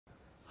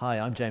Hi,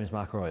 I'm James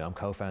McElroy. I'm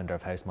co-founder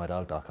of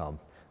HouseMyDog.com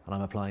and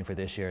I'm applying for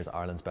this year's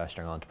Ireland's Best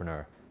Young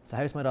Entrepreneur. So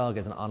HouseMyDog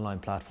is an online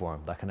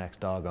platform that connects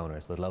dog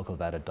owners with local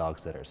vetted dog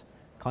sitters,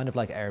 kind of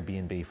like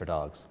Airbnb for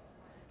dogs.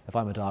 If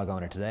I'm a dog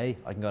owner today,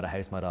 I can go to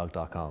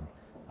HouseMyDog.com.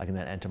 I can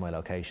then enter my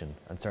location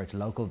and search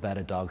local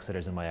vetted dog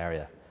sitters in my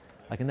area.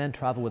 I can then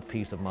travel with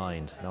peace of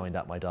mind, knowing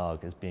that my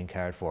dog is being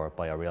cared for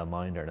by a real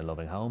minder in a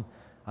loving home,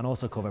 and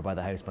also covered by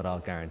the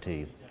HouseMyDog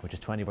guarantee, which is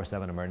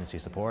 24/7 emergency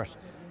support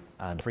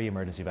and free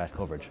emergency vet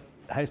coverage.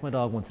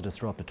 HouseMyDog wants to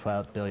disrupt the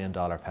 $12 billion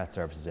pet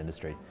services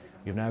industry.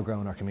 We've now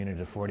grown our community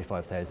to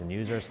 45,000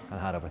 users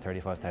and had over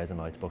 35,000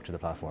 nights booked to the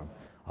platform.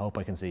 I hope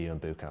I can see you in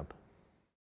boot camp.